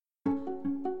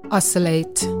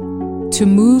Oscillate. To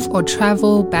move or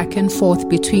travel back and forth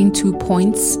between 2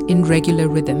 points in regular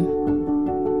rhythm.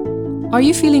 Are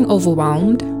you feeling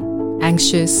overwhelmed,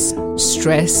 anxious,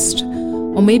 stressed,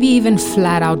 or maybe even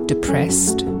flat out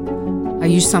depressed? Are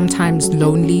you sometimes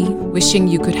lonely, wishing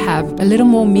you could have a little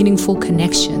more meaningful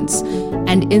connections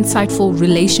and insightful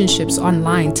relationships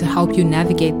online to help you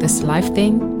navigate this life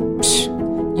thing?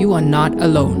 You are not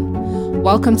alone.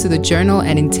 Welcome to the Journal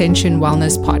and Intention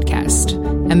Wellness Podcast,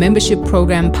 a membership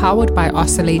program powered by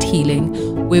Oscillate Healing,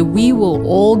 where we will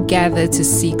all gather to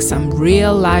seek some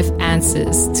real-life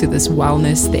answers to this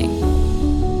wellness thing.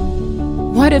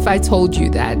 What if I told you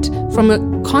that, from a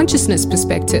consciousness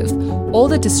perspective, all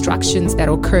the distractions that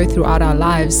occur throughout our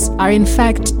lives are in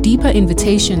fact deeper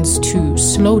invitations to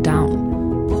slow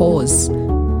down, pause,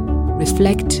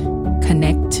 reflect,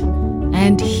 connect,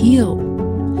 and heal?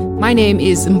 My name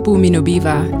is Mpumi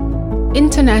Nobiva,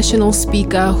 international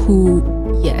speaker who,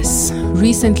 yes,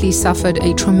 recently suffered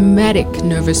a traumatic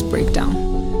nervous breakdown.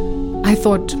 I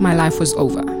thought my life was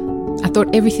over. I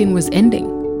thought everything was ending.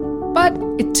 But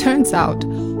it turns out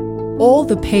all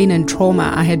the pain and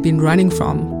trauma I had been running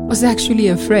from was actually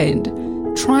a friend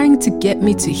trying to get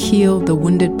me to heal the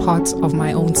wounded parts of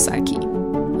my own psyche.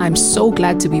 I'm so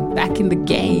glad to be back in the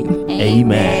game.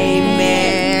 Amen.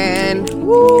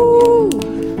 Woo!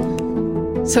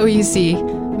 So you see,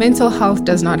 mental health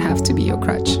does not have to be your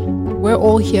crutch. We're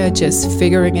all here just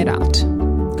figuring it out.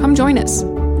 Come join us,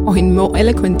 or in more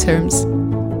eloquent terms,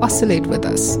 oscillate with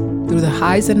us through the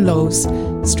highs and lows,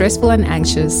 stressful and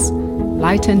anxious,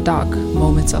 light and dark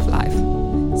moments of life.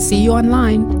 See you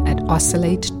online at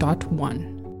oscillate.one.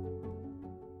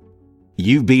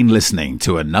 You've been listening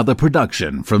to another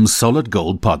production from Solid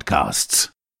Gold Podcasts.